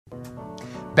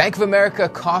Bank of America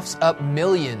coughs up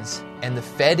millions, and the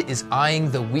Fed is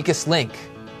eyeing the weakest link.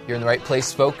 You're in the right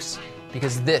place, folks,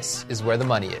 because this is where the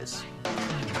money is.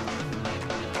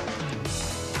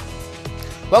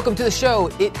 Welcome to the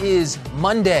show. It is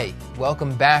Monday.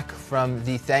 Welcome back from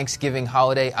the Thanksgiving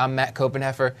holiday. I'm Matt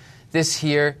Koppenheffer. This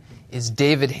here is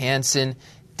David Hanson.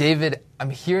 David, I'm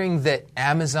hearing that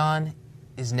Amazon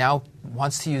now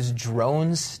wants to use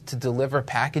drones to deliver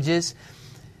packages.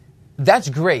 That's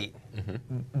great.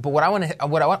 But what I want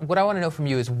to know from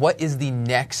you is, what is the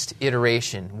next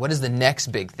iteration? What is the next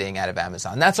big thing out of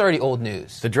Amazon? That's already old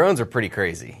news. The drones are pretty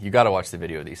crazy. You got to watch the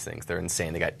video of these things. They're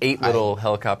insane. They got 8 little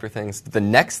helicopter things. The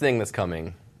next thing that's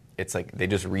coming, it's like they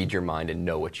just read your mind and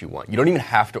know what you want. You don't even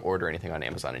have to order anything on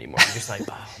Amazon anymore. You're just like,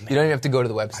 oh, man, you don't even have to go to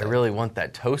the website. I really want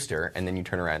that toaster, and then you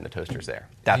turn around and the toaster's there.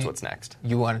 That's what's next.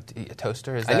 You want a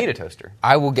toaster? I need a toaster.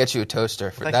 I will get you a toaster.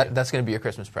 Thank you. That's going to be your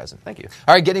Christmas present. Thank you.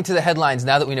 All right, getting to the headlines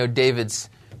now that we know David's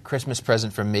Christmas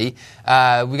present from me.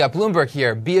 We got Bloomberg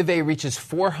here. B of A reaches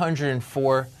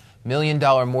 $404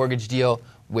 million mortgage deal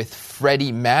with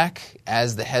Freddie Mac.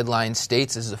 As the headline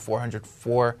states, this is a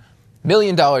 $404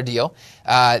 million deal.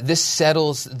 This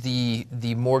settles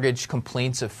the mortgage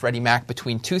complaints of Freddie Mac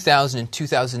between 2000 and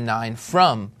 2009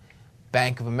 from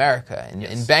Bank of America.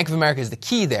 And Bank of America is the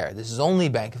key there. This is only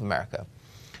Bank of America.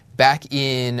 Back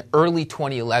in early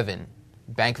 2011,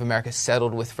 Bank of America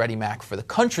settled with Freddie Mac for the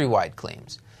Countrywide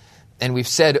claims. And we've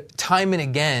said time and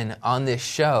again on this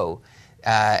show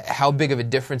how big of a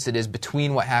difference it is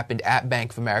between what happened at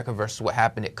Bank of America versus what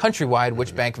happened at Countrywide,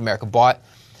 which Bank of America bought.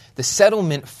 The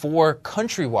settlement for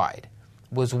Countrywide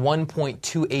was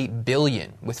 $1.28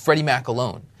 billion with Freddie Mac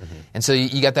alone. And so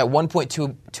you got that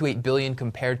 $1.28 billion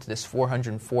compared to this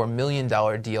 $404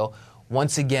 million deal.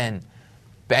 Once again,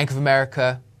 Bank of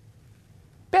America,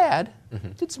 bad.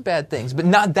 Did some bad things, but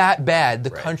not that bad.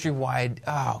 The Countrywide,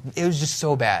 it was just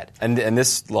so bad. And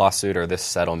this lawsuit or this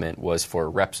settlement was for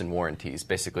reps and warranties,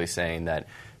 basically saying that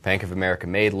Bank of America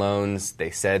made loans. They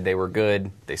said they were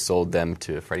good. They sold them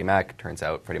to Freddie Mac. Turns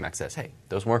out Freddie Mac says, hey,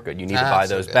 those weren't good. You need to buy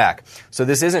those back. So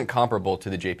this isn't comparable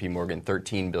to the J.P. Morgan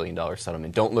 $13 billion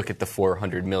settlement. Don't look at the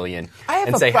 $400 million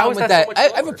and say, how is that so much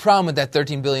lower? I have a problem with that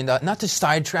 $13 billion. Not to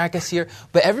sidetrack us here,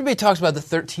 but everybody talks about the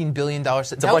 $13 billion.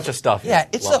 It's a bunch of stuff. Yeah,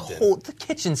 it's the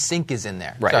kitchen sink is in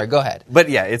there. Right. Sorry, go ahead. But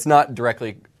yeah, it's not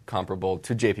directly comparable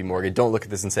to J.P. Morgan. Don't look at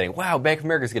this and say, wow, Bank of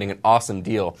America is getting an awesome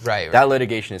deal. Right. That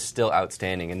litigation is still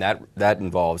outstanding, and that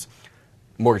involves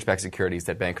mortgage-backed securities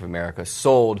that Bank of America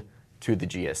sold to the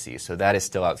GSE. So that is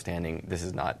still outstanding. This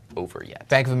is not over yet.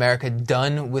 Bank of America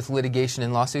done with litigation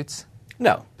and lawsuits?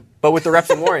 No. But with the reps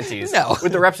and warranties, No.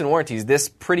 With the reps and warranties, this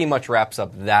pretty much wraps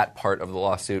up that part of the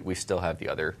lawsuit. We still have the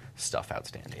other stuff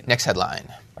outstanding. Next headline.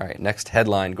 All right, next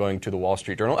headline, going to the Wall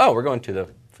Street Journal. Oh, we're going to the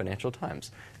Financial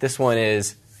Times. This one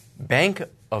is Bank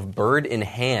of Bird in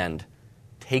Hand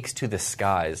takes to the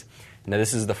skies. Now,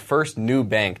 this is the first new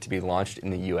bank to be launched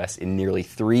in the U.S. in nearly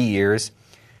 3 years,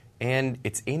 and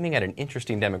it's aiming at an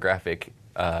interesting demographic,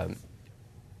 the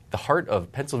heart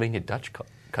of Pennsylvania Dutch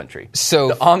country. So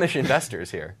the Amish investors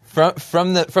here.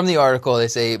 From the article, they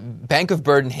say Bank of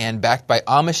Bird in Hand, backed by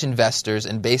Amish investors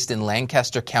and based in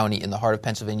Lancaster County in the heart of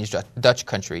Pennsylvania's Dutch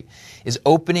country, is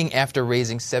opening after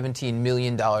raising $17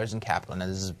 million in capital. Now,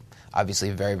 this is obviously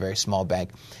a very, very small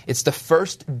bank. It's the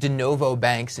first de novo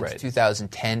bank since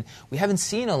 2010. We haven't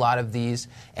seen a lot of these,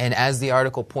 and as the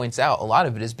article points out, a lot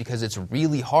of it is because it's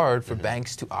really hard for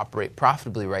banks to operate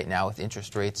profitably right now with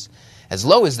interest rates as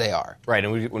low as they are. Right,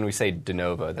 and when we say de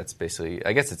novo, that's basically,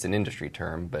 I guess it's an industry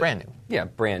term. But brand new. Yeah,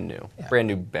 brand new. Yeah. Brand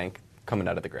new bank coming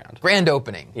out of the ground. Grand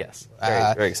opening. Yes,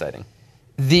 very exciting.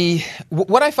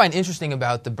 What I find interesting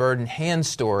about the Bird in Hand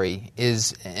story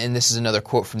is, and this is another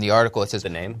quote from the article, it says, the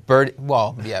name?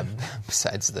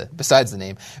 Besides the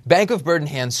name, Bank of Bird in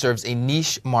Hand serves a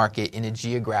niche market in a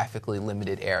geographically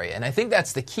limited area. And I think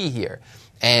that's the key here.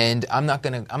 And I'm not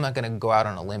gonna go out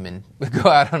on a limb and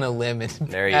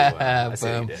there you go. I see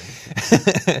what you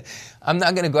did. I'm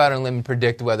not gonna go out on a limb and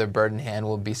predict whether Bird in Hand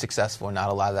will be successful or not.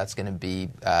 A lot of that's gonna be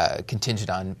contingent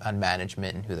on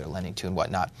management and who they're lending to and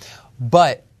whatnot.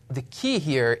 But the key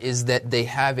here is that they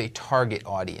have a target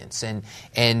audience, and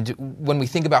when we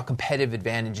think about competitive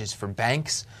advantages for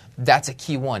banks, that's a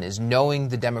key one, is knowing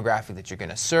the demographic that you're going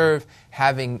to serve,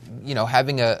 having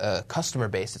a customer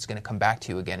base that's going to come back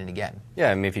to you again and again. Yeah,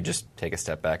 I mean, if you just take a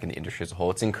step back in the industry as a whole,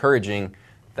 it's encouraging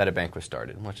that a bank was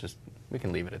started. We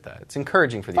can leave it at that. It's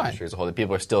encouraging for the industry as a whole that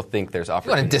people still think there's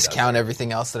opportunity. You want to discount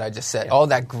everything else that I just said, all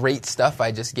that great stuff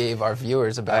I just gave our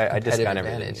viewers about competitive discount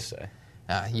advantage. Everything you say.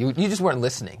 You just weren't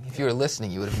listening. If you were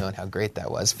listening, you would have known how great that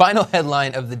was. Final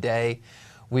headline of the day.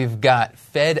 we've got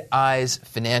Fed Eyes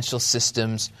Financial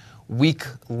Systems weak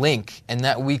link. And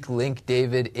that weak link,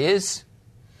 David, is?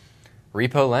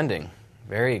 Repo lending.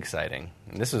 Very exciting.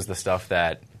 And this is the stuff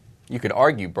that you could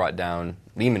argue brought down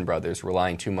Lehman Brothers,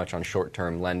 relying too much on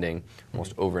short-term lending,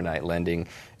 almost overnight lending.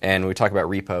 And when we talk about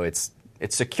repo, it's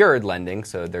secured lending,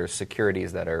 so there's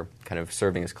securities that are kind of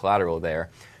serving as collateral there.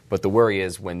 But the worry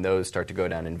is when those start to go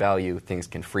down in value, things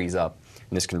can freeze up,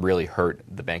 and this can really hurt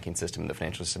the banking system and the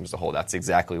financial system as a whole. That's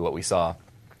exactly what we saw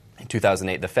in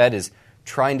 2008. The Fed is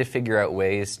trying to figure out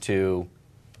ways to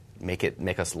make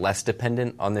us less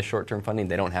dependent on this short-term funding.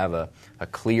 They don't have a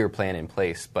clear plan in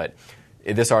place, but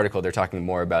in this article, they're talking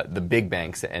more about the big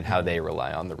banks and how they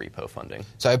rely on the repo funding.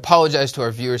 So I apologize to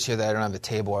our viewers here that I don't have the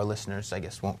table. Our listeners, I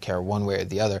guess, won't care one way or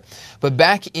the other. But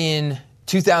back in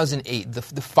 2008, the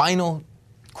final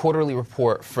quarterly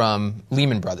report from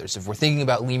Lehman Brothers, if we're thinking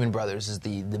about Lehman Brothers as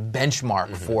the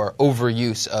benchmark for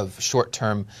overuse of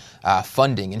short-term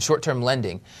funding and short-term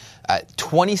lending,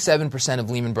 27%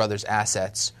 of Lehman Brothers'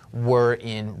 assets were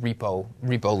in repo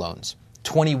loans.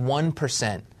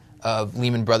 21% of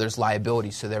Lehman Brothers'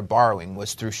 liabilities, so their borrowing,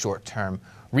 was through short-term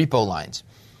repo lines.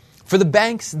 For the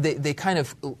banks, they kind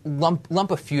of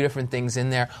lump a few different things in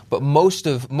there, but most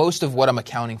of what I'm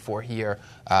accounting for here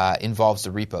involves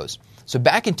the repos. So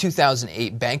back in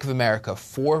 2008, Bank of America,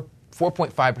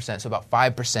 4.5%, so about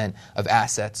 5% of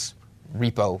assets,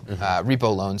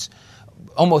 repo loans.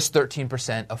 Almost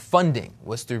 13% of funding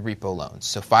was through repo loans,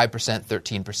 so 5%,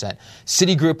 13%.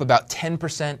 Citigroup, about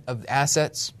 10% of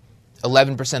assets,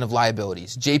 11% of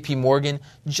liabilities. JP Morgan,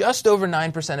 just over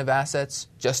 9% of assets,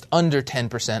 just under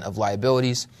 10% of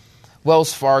liabilities.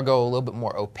 Wells Fargo, a little bit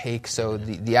more opaque, so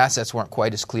the assets weren't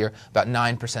quite as clear, about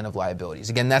 9% of liabilities.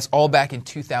 Again, that's all back in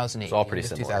 2008. It's all pretty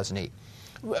similar. 2008.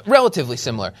 Relatively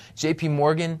similar. JP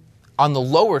Morgan, on the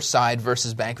lower side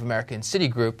versus Bank of America and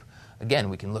Citigroup.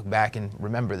 Again, we can look back and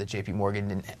remember that JP Morgan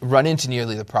didn't run into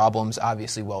nearly the problems.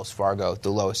 Obviously, Wells Fargo, the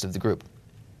lowest of the group.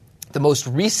 The most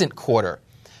recent quarter,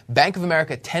 Bank of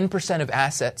America, 10% of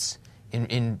assets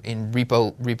in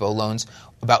repo loans,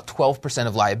 about 12%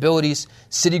 of liabilities.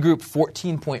 Citigroup,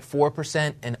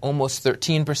 14.4% and almost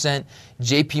 13%.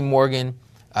 JP Morgan,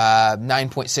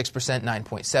 9.6%,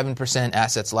 9.7%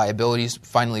 assets, liabilities.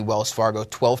 Finally, Wells Fargo,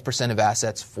 12% of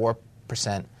assets,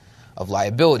 4% of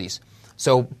liabilities.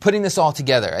 So putting this all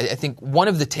together, I think one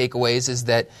of the takeaways is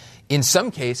that in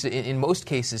most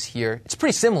cases here, it's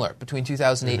pretty similar between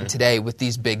 2008 and today with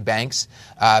these big banks.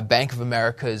 Bank of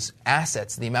America's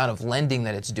assets, the amount of lending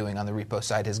that it's doing on the repo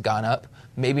side has gone up.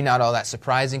 Maybe not all that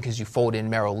surprising because you fold in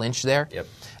Merrill Lynch there. Yep.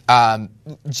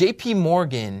 JP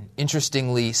Morgan,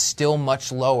 interestingly, still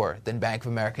much lower than Bank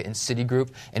of America and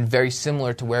Citigroup and very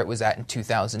similar to where it was at in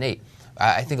 2008.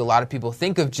 I think a lot of people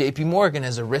think of JP Morgan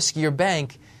as a riskier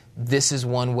bank. This is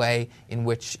one way in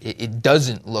which it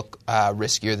doesn't look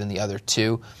riskier than the other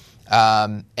two.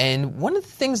 And one of the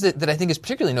things that I think is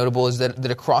particularly notable is that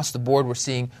across the board we're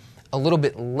seeing a little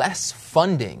bit less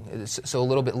funding, so a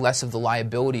little bit less of the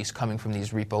liabilities coming from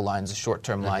these repo lines, the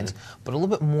short-term lines, but a little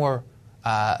bit more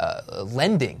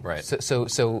lending, right.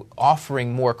 so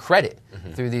offering more credit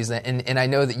through these. And I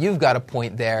know that you've got a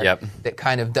point there that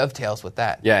kind of dovetails with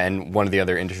that. Yeah, and one of the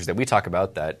other industries that we talk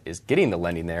about that is getting the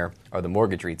lending there are the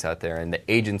mortgage REITs out there. And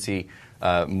the agency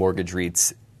mortgage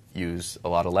REITs use a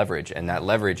lot of leverage, and that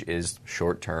leverage is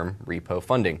short-term repo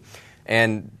funding.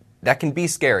 And that can be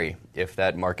scary if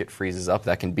that market freezes up.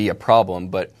 That can be a problem,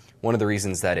 but one of the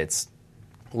reasons that it's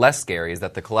less scary is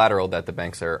that the collateral that the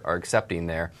banks are accepting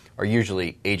there are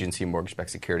usually agency mortgage-backed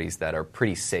securities that are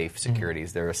pretty safe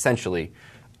securities. They're essentially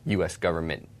U.S.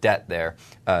 government debt there.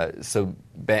 So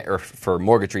for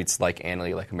mortgage REITs like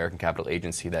Annaly, like American Capital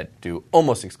Agency that do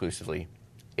almost exclusively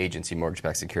agency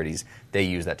mortgage-backed securities, they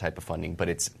use that type of funding. But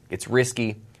it's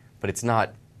risky, but it's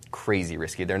not crazy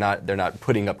risky. They're not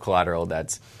putting up collateral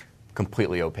that's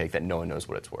completely opaque that no one knows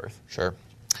what it's worth. Sure.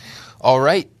 All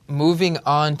right, moving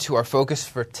on to our focus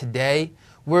for today.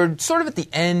 We're sort of at the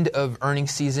end of earnings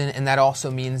season, and that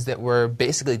also means that we're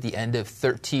basically at the end of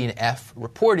 13F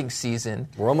reporting season.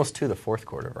 We're almost to the fourth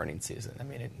quarter of earnings season. I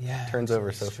mean, it turns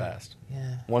over so fast.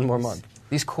 Yeah. One more month.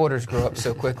 These quarters grow up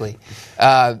so quickly.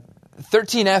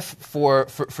 13F,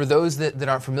 for those that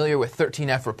aren't familiar with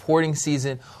 13F reporting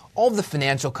season, all of the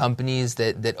financial companies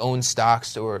that own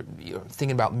stocks or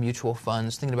thinking about mutual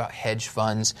funds, thinking about hedge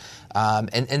funds,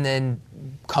 and then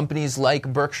companies like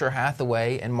Berkshire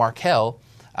Hathaway and Markel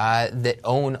that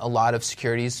own a lot of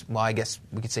securities. Well, I guess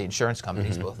we could say insurance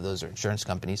companies. Both of those are insurance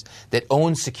companies that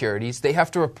own securities. They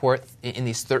have to report in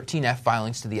these 13F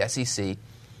filings to the SEC,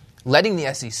 letting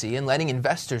the SEC and letting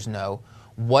investors know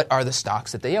what are the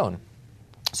stocks that they own.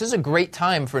 So this is a great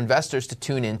time for investors to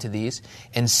tune into these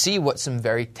and see what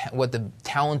what the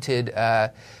talented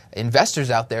investors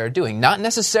out there are doing. Not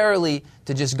necessarily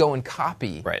to just go and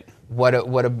copy what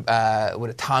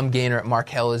a Tom Gaynor at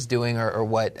Markel is doing or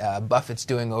what Buffett's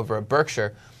doing over at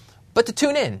Berkshire, but to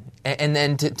tune in and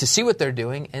then to see what they're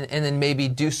doing and then maybe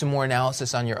do some more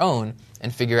analysis on your own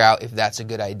and figure out if that's a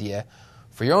good idea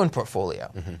for your own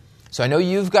portfolio. Mm-hmm. So I know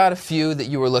you've got a few that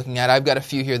you were looking at. I've got a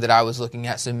few here that I was looking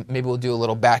at, so maybe we'll do a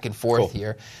little back and forth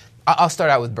here. I'll start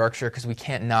out with Berkshire because we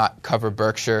can't not cover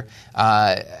Berkshire.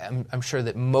 I'm sure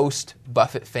that most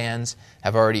Buffett fans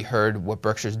have already heard what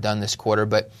Berkshire's done this quarter,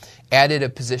 but added a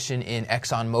position in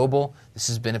ExxonMobil. This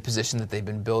has been a position that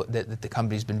that the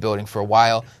company's been building for a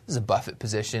while. This is a Buffett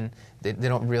position. They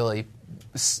don't really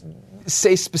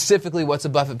say specifically what's a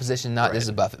Buffett position, this is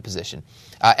a Buffett position.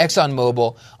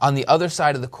 ExxonMobil, on the other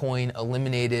side of the coin,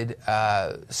 eliminated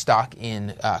stock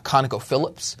in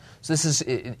ConocoPhillips. So this is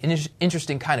an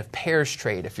interesting kind of pairs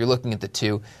trade. If you're looking at the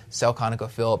two, sell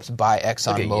ConocoPhillips, buy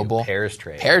ExxonMobil. Pairs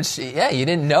trade. Yeah, you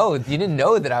didn't know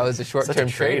that I was a short-term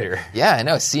trader. Yeah, I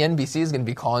know. CNBC is going to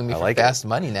be calling me for fast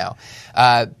money now.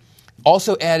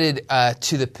 Also added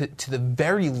to the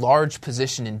very large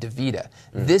position in DaVita.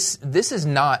 This is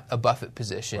not a Buffett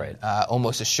position,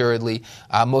 almost assuredly.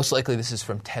 Most likely this is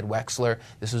from Ted Wexler.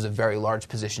 This was a very large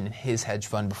position in his hedge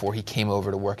fund before he came over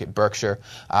to work at Berkshire.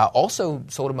 Also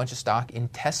sold a bunch of stock in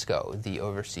Tesco, the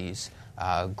overseas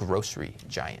grocery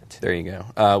giant. There you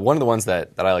go. One of the ones that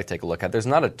I like to take a look at, there's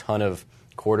not a ton of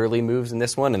quarterly moves in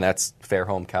this one, and that's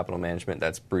Fairholme Capital Management.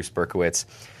 That's Bruce Berkowitz.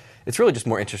 It's really just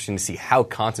more interesting to see how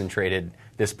concentrated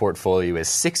this portfolio is.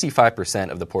 65%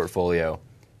 of the portfolio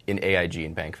in AIG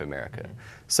and Bank of America.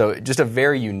 So just a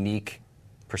very unique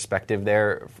perspective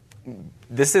there.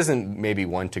 This isn't maybe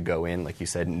one to go in, like you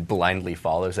said, and blindly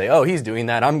follow, say, oh, he's doing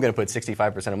that, I'm going to put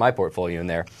 65% of my portfolio in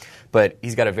there. But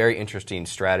he's got a very interesting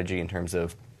strategy in terms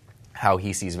of how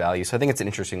he sees value. So I think it's an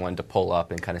interesting one to pull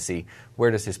up and kind of see where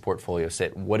does his portfolio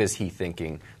sit? What is he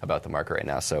thinking about the market right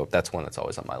now? So that's one that's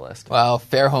always on my list. Well,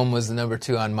 Fairholme was the number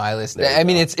 2 on my list. I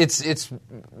mean, it's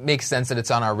makes sense that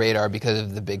it's on our radar because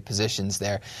of the big positions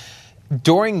there.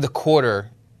 During the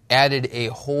quarter, added a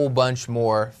whole bunch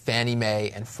more Fannie Mae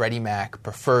and Freddie Mac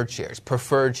preferred shares.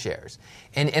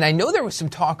 And I know there was some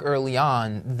talk early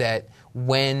on that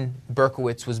when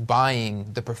Berkowitz was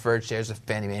buying the preferred shares of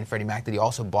Fannie Mae and Freddie Mac that he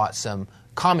also bought some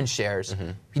common shares.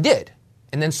 Mm-hmm. He did,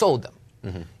 and then sold them.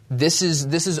 Mm-hmm. This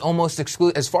is almost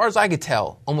as far as I could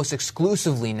tell, almost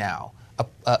exclusively now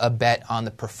a bet on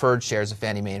the preferred shares of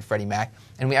Fannie Mae and Freddie Mac.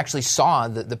 And we actually saw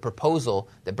the proposal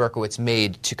that Berkowitz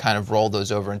made to kind of roll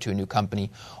those over into a new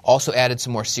company. Also added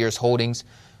some more Sears Holdings.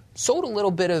 Sold a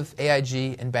little bit of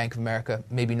AIG and Bank of America,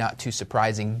 maybe not too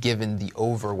surprising given the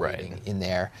overweighting in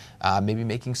there. Maybe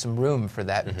making some room for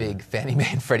that big Fannie Mae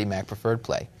and Freddie Mac preferred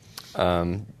play.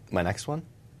 My next one?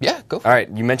 Yeah, go for it. All right,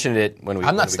 you mentioned it when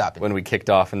we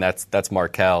kicked off, and that's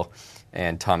Markel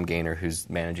and Tom Gaynor, who's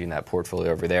managing that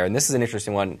portfolio over there. And this is an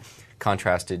interesting one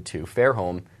contrasted to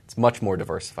Fairholme. It's much more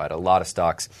diversified, a lot of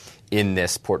stocks in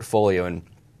this portfolio, and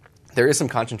there is some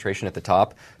concentration at the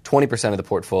top. 20% of the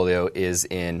portfolio is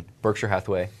in Berkshire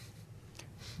Hathaway.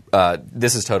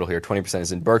 This is total here. 20%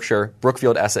 is in Berkshire,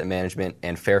 Brookfield Asset Management,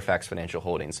 and Fairfax Financial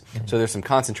Holdings. Mm-hmm. So there's some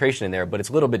concentration in there, but it's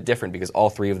a little bit different because all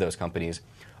three of those companies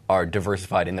are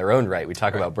diversified in their own right. We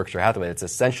talk about Berkshire Hathaway. It's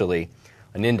essentially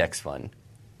an index fund,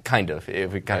 kind of.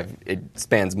 It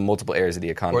spans multiple areas of the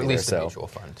economy. Or at least a mutual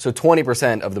fund. So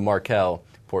 20% of the Markel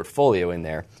portfolio in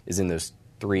there is in those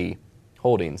three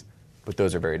holdings. But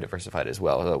those are very diversified as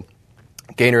well. So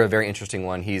Gaynor, a very interesting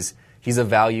one. He's a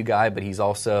value guy, but he's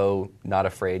also not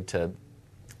afraid to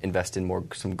invest in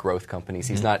some growth companies.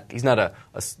 He's not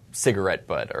a cigarette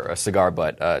butt or a cigar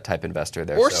butt type investor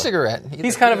there. Or cigarette.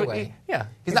 He's kind of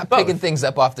he's not picking things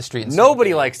up off the street.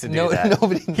 Nobody likes to do that.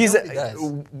 Nobody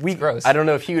does. Gross. I don't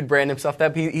know if he would brand himself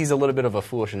that. But he's a little bit of a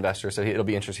foolish investor, so it'll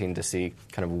be interesting to see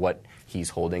kind of what he's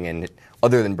holding. And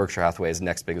other than Berkshire Hathaway, his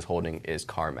next biggest holding is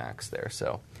CarMax there.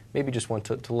 So maybe just one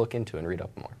to look into and read up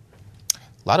more.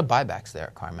 A lot of buybacks there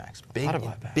at CarMax.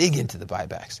 Big into the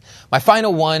buybacks. My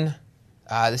final one,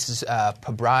 this is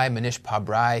Manish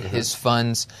Pabrai, his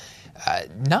funds.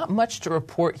 Not much to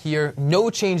report here. No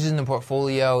changes in the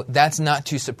portfolio. That's not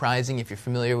too surprising if you're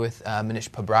familiar with Manish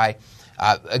Pabrai.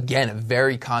 Again, a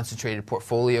very concentrated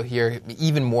portfolio here,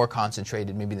 even more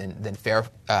concentrated maybe than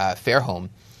Fairholme.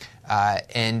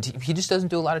 And he just doesn't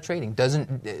do a lot of trading.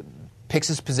 Picks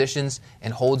his positions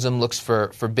and holds them, looks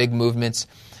for big movements.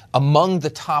 Among the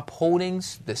top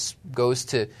holdings, this goes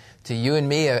to you and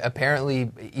me. Apparently,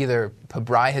 either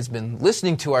Pabrai has been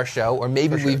listening to our show, or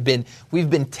maybe we've been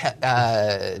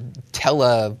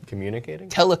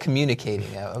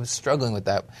telecommunicating. I was struggling with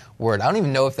that word. I don't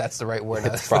even know if that's the right word.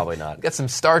 It's probably not. Got some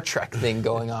Star Trek thing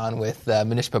going on with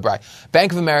Manish Pabrai.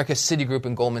 Bank of America, Citigroup,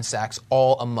 and Goldman Sachs,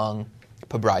 all among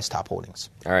Pabrai's top holdings.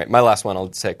 All right, my last one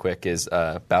I'll say quick is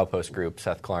Baupost Group,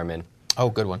 Seth Klarman. Oh,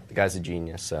 good one. The guy's a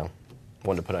genius, so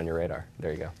one to put on your radar.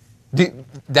 There you go.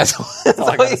 That's all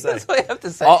I have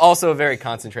to say. Also a very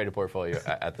concentrated portfolio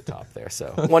at the top there,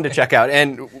 so one to check out.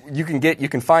 And you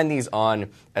can find these on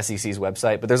SEC's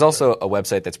website, but there's also a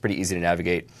website that's pretty easy to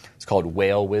navigate. It's called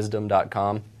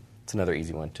whalewisdom.com. It's another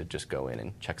easy one to just go in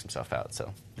and check some stuff out.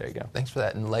 So there you go. Thanks for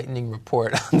that enlightening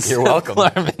report on You're welcome.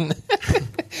 Klarman.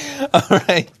 All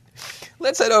right.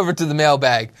 Let's head over to the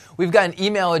mailbag. We've got an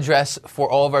email address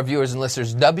for all of our viewers and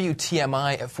listeners,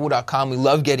 WTMI@fool.com. We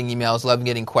love getting emails, love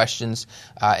getting questions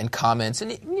and comments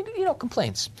and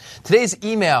complaints. Today's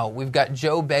email, we've got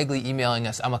Joe Begley emailing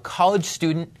us. I'm a college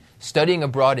student studying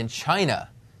abroad in China.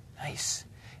 Nice.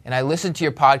 And I listen to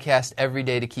your podcast every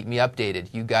day to keep me updated.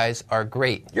 You guys are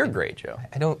great. You're great, Joe.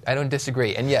 I don't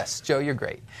disagree. And yes, Joe, you're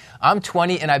great. I'm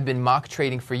 20 and I've been mock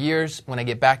trading for years. When I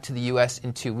get back to the U.S.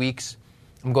 in 2 weeks,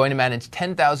 I'm going to manage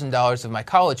 $10,000 of my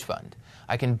college fund.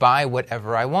 I can buy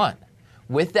whatever I want.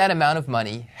 With that amount of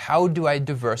money, how do I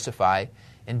diversify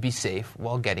and be safe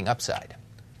while getting upside?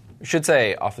 I should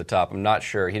say off the top, I'm not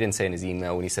sure. He didn't say in his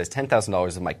email when he says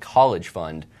 $10,000 of my college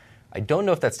fund. I don't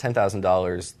know if that's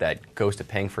 $10,000 that goes to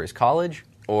paying for his college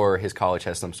or his college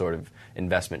has some sort of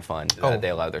investment fund that they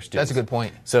allow their students. That's a good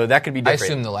point. So that could be different. I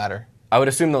assume the latter. I would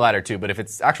assume the latter too, but if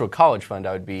it's actual college fund,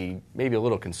 I would be maybe a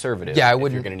little conservative. Yeah, I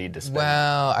wouldn't. If you're going to need to spend.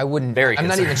 Well, I wouldn't. I'm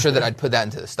not even sure that I'd put that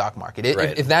into the stock market.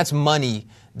 If that's money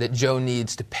that Joe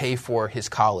needs to pay for his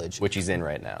college, which he's in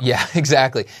right now. Yeah,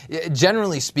 exactly.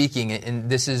 Generally speaking, and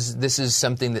this is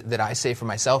something that I say for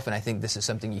myself, and I think this is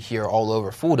something you hear all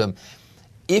over Fooldom.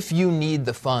 If you need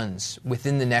the funds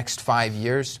within the next 5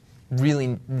 years,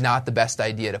 really not the best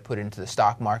idea to put into the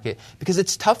stock market because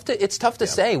it's tough to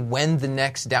say when the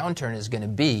next downturn is going to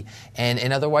be, and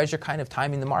otherwise you're kind of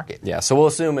timing the market. Yeah, so we'll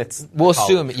assume it's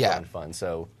fund.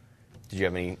 So, did you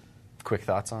have any quick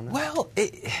thoughts on that? Well,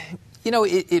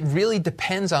 it really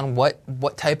depends on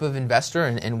what type of investor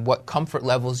and what comfort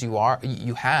levels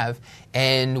you have,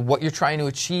 and what you're trying to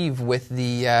achieve with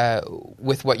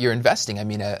with what you're investing. I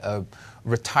mean, a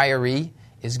retiree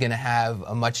is going to have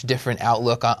a much different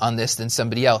outlook on this than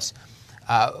somebody else.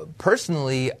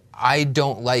 Personally, I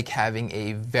don't like having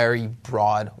a very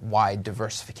broad, wide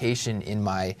diversification in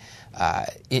my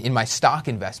stock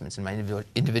investments, in my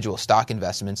individual stock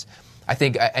investments.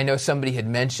 I know somebody had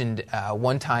mentioned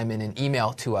one time in an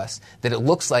email to us that it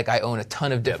looks like I own a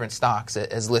ton of different stocks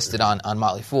as listed on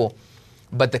Motley Fool.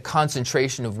 But the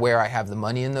concentration of where I have the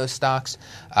money in those stocks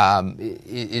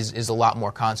is a lot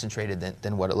more concentrated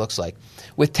than what it looks like.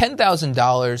 With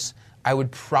 $10,000, I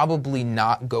would probably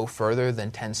not go further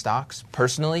than 10 stocks,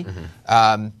 personally.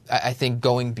 Mm-hmm. I think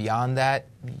going beyond that,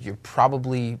 you're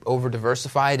probably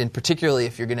over-diversified, and particularly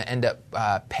if you're going to end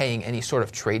up paying any sort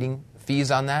of trading fees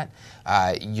on that,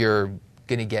 you're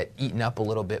going to get eaten up a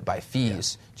little bit by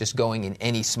fees just going in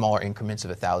any smaller increments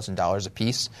of $1,000 a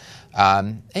piece.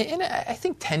 And I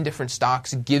think 10 different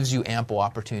stocks gives you ample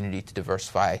opportunity to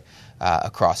diversify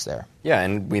across there. Yeah,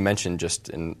 and we mentioned just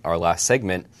in our last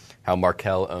segment how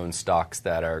Markel owns stocks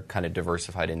that are kind of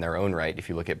diversified in their own right. If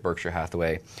you look at Berkshire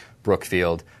Hathaway,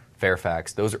 Brookfield,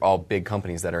 Fairfax, those are all big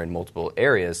companies that are in multiple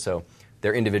areas. So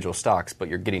they're individual stocks, but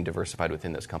you're getting diversified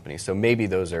within those companies. So maybe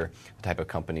those are the type of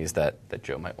companies that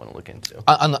Joe might want to look into.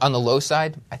 On the low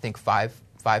side, I think five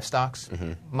stocks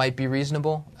might be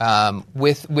reasonable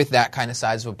with that kind of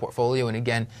size of a portfolio. And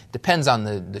again, depends on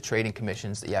the trading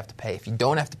commissions that you have to pay. If you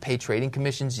don't have to pay trading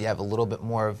commissions, you have a little bit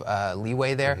more of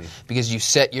leeway there because you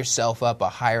set yourself up a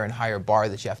higher and higher bar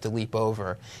that you have to leap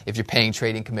over if you're paying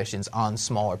trading commissions on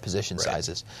smaller position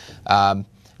sizes.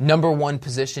 Number one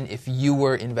position if you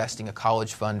were investing a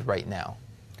college fund right now.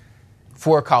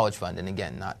 For a college fund, and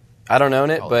again, not... I don't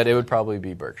own it, but it would probably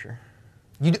be Berkshire.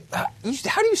 How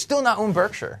do you still not own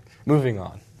Berkshire? Moving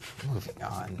on.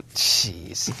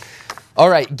 Jeez.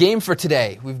 All right, game for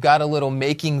today. We've got a little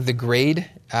making the grade.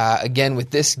 Again,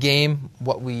 with this game,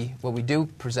 what we do,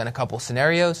 present a couple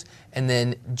scenarios, and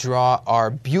then draw our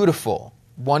beautiful,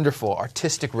 wonderful,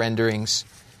 artistic renderings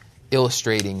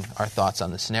illustrating our thoughts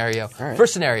on the scenario. Right.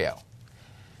 First scenario,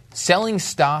 selling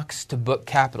stocks to book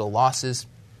capital losses.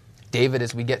 David,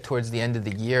 as we get towards the end of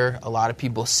the year, a lot of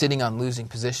people sitting on losing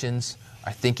positions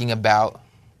are thinking about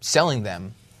selling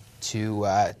them to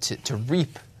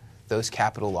reap those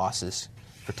capital losses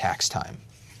for tax time.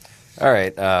 All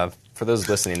right. For those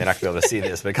listening, they're not going to be able to see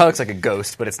this, but it kind of looks like a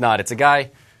ghost, but it's not. It's a guy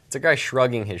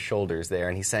shrugging his shoulders there,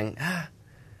 and he's saying, I'm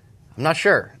not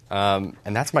sure. And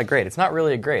that's my grade. It's not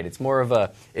really a grade. It's more of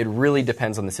it really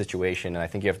depends on the situation, and I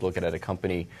think you have to look at it at a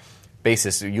company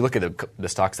basis. You look at the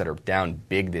stocks that are down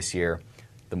big this year,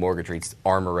 the mortgage REITs,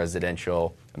 Armor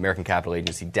Residential, American Capital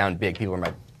Agency, down big. People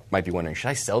might be wondering, should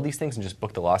I sell these things and just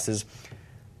book the losses?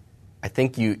 I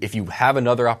think if you have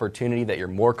another opportunity that you're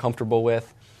more comfortable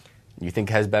with, you think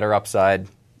has better upside,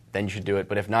 then you should do it.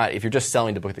 But if not, if you're just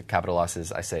selling to book the capital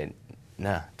losses, I say,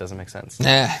 nah, it doesn't make sense.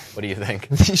 Nah. What do you think?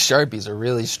 These Sharpies are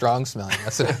really strong smelling.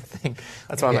 That's what I think.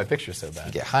 That's why my picture's so bad.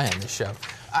 You get high on this show.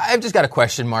 I've just got a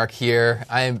question mark here.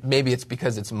 Maybe it's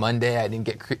because it's Monday. I didn't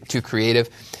get too creative.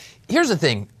 Here's the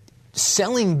thing.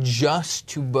 Selling just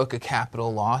to book a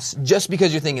capital loss, just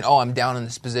because you're thinking, I'm down in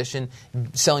this position,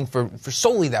 selling for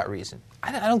solely that reason,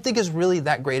 I don't think is really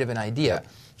that great of an idea.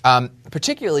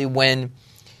 Particularly when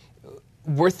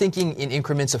we're thinking in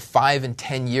increments of 5 and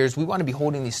 10 years. We want to be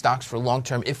holding these stocks for long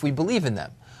term if we believe in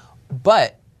them.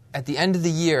 But at the end of the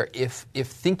year, if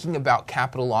thinking about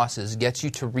capital losses gets you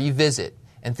to revisit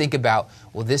and think about,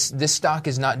 well, this stock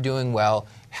is not doing well.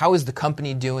 How is the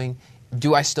company doing?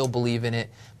 Do I still believe in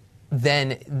it?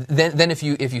 Then if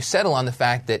you settle on the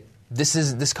fact that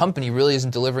this company really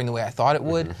isn't delivering the way I thought it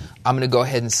would, I'm going to go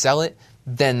ahead and sell it.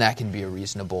 Then that can be a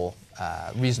reasonable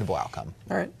outcome.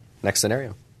 All right. Next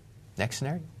scenario.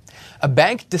 A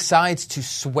bank decides to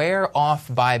swear off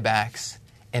buybacks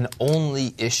and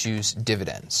only issues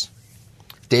dividends.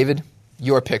 David,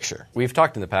 your picture. We've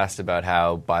talked in the past about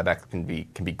how buyback can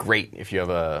be great if you have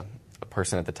a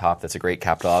person at the top that's a great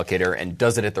capital allocator and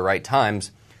does it at the right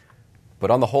times. But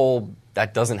on the whole,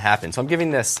 that doesn't happen. So I'm giving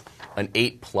this an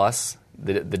 8+.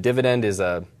 The dividend is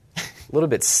a little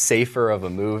bit safer of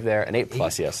a move there. An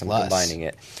 8+, yes. I'm combining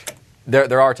it.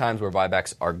 There are times where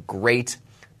buybacks are great,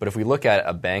 but if we look at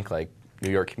a bank like New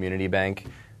York Community Bank,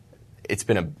 it's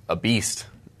been a beast,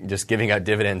 just giving out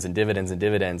dividends and dividends and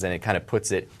dividends, and it kind of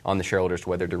puts it on the shareholders to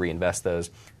whether to reinvest those.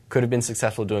 Could have been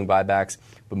successful doing buybacks,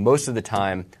 but most of the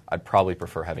time, I'd probably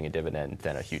prefer having a dividend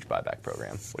than a huge buyback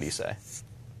program. What do you say?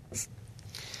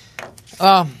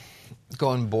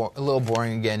 Going a little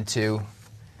boring again, too.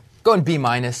 Going B-.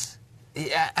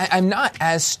 I'm not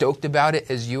as stoked about it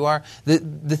as you are.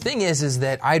 The thing is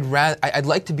that I'd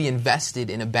like to be invested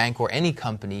in a bank or any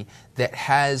company that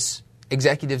has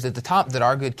executives at the top that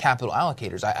are good capital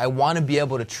allocators. I want to be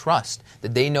able to trust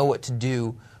that they know what to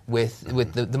do with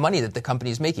the money that the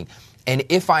company is making. And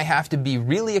if I have to be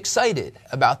really excited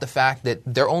about the fact that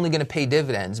they're only going to pay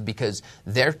dividends because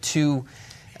they're too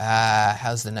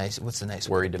what's the nice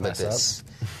worried to word to mess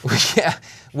up? Yeah,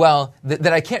 well,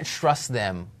 that I can't trust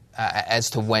them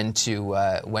as to when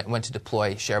to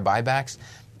deploy share buybacks.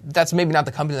 That's maybe not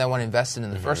the company that I want to invest in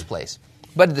the first place.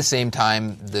 But at the same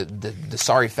time, the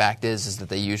sorry fact is that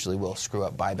they usually will screw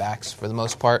up buybacks for the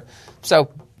most part.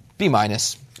 So B-. All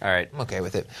right. I'm okay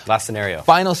with it. Last scenario.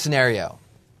 Final scenario.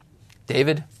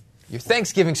 David, your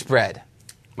Thanksgiving spread.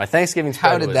 My Thanksgiving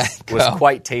spread was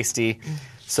quite tasty.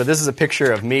 So this is a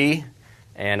picture of me,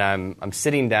 and I'm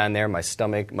sitting down there. My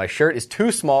shirt is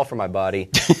too small for my body.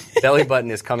 Belly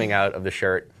button is coming out of the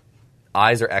shirt.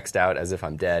 Eyes are X'd out as if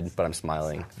I'm dead, but I'm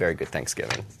smiling. Very good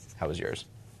Thanksgiving. How was yours?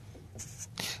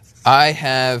 I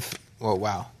have. Oh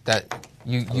wow, that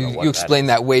you explained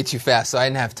that way too fast, so I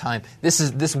didn't have time. This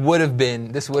would have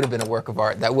been a work of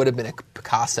art. That would have been a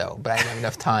Picasso, but I didn't have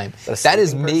enough time. That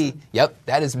is me. Yep,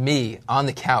 that is me on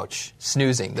the couch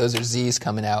snoozing. Those are Z's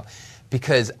coming out.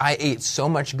 Because I ate so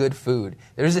much good food.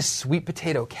 There's this sweet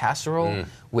potato casserole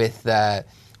with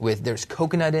there's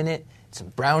coconut in it, some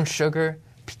brown sugar,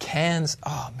 pecans.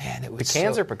 Oh man, it was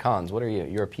pecans or pecans? What are you?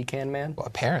 You're a pecan man? Well,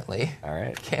 apparently. All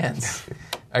right. Pecans.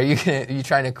 Are you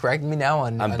trying to correct me now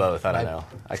on? I'm both. I don't know.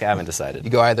 I haven't decided.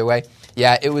 You go either way.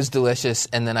 Yeah, it was delicious,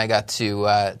 and then I got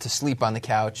to sleep on the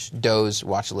couch, doze,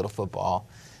 watch a little football.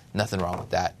 Nothing wrong with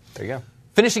that. There you go.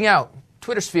 Finishing out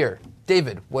Twitter sphere.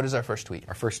 David, what is our first tweet?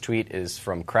 Our first tweet is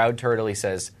from Crowd Turtle. He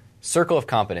says, "Circle of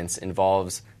competence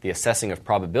involves the assessing of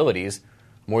probabilities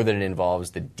more than it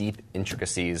involves the deep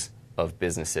intricacies of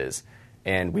businesses."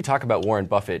 And we talk about Warren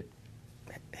Buffett.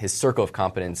 His circle of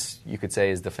competence, you could say,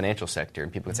 is the financial sector.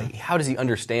 And people would say, how does he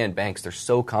understand banks? They're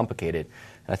so complicated.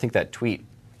 And I think that tweet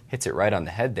hits it right on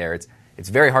the head there. It's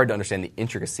very hard to understand the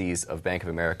intricacies of Bank of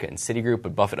America and Citigroup,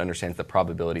 but Buffett understands the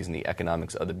probabilities and the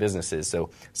economics of the businesses. So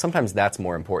sometimes that's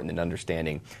more important than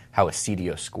understanding how a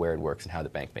CDO squared works and how the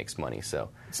bank makes money. So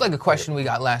it's like a question we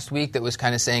got last week that was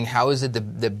kind of saying, how is it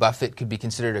that Buffett could be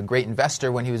considered a great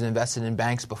investor when he was invested in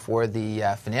banks before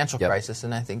the financial crisis?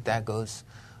 And I think that goes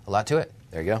A lot to it.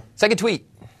 There you go. Second tweet.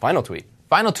 Final tweet.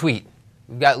 Final tweet.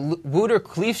 We've got Wouter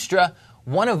Kleefstra,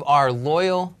 one of our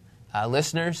loyal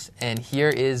listeners, and here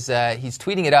is, he's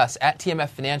tweeting at us, at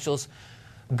TMF Financials.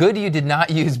 Good you did not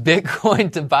use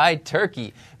Bitcoin to buy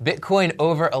turkey. Bitcoin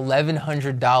over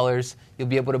 $1,100. You'll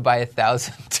be able to buy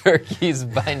 1,000 turkeys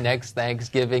by next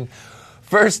Thanksgiving.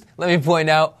 First, let me point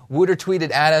out, Wouter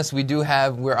tweeted at us.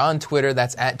 We're on Twitter.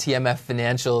 That's at TMF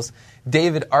Financials.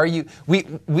 David,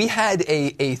 we had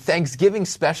a Thanksgiving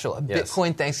special, a Yes.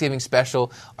 Bitcoin Thanksgiving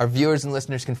special. Our viewers and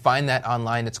listeners can find that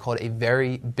online. It's called A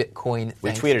Very Bitcoin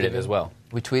We Thanksgiving. tweeted it as well.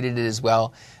 We tweeted it as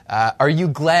well. Are you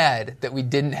glad that we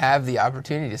didn't have the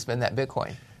opportunity to spend that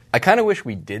Bitcoin? I kind of wish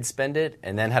we did spend it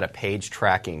and then had a page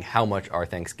tracking how much our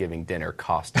Thanksgiving dinner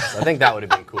cost us. I think that would have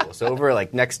been cool. So over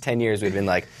like next 10 years, we've been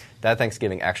like, that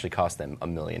Thanksgiving actually cost them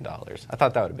 $1 million. I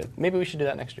thought that would have been, maybe we should do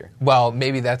that next year. Well,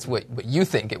 maybe that's what you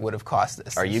think it would have cost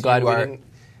us. Are you glad we didn't?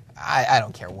 I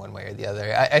don't care one way or the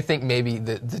other. I think maybe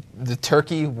the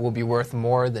turkey will be worth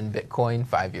more than Bitcoin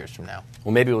 5 years from now.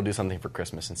 Well, maybe we'll do something for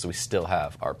Christmas, and so we still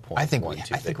have our point. I think we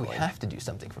have to do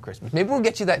something for Christmas. Maybe we'll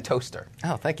get you that toaster.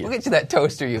 Oh, thank you. We'll get you that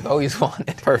toaster you've always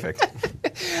wanted. Perfect.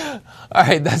 All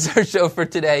right, that's our show for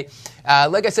today.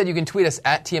 Like I said, you can tweet us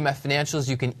at TMF Financials.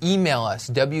 You can email us,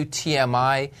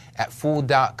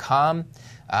 WTMI@fool.com.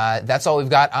 That's all we've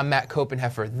got. I'm Matt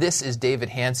Copenheffer. This is David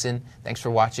Hanson. Thanks for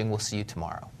watching. We'll see you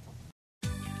tomorrow.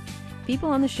 People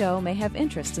on the show may have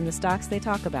interest in the stocks they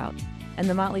talk about, and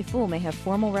the Motley Fool may have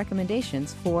formal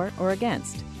recommendations for or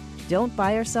against. Don't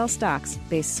buy or sell stocks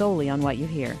based solely on what you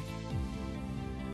hear.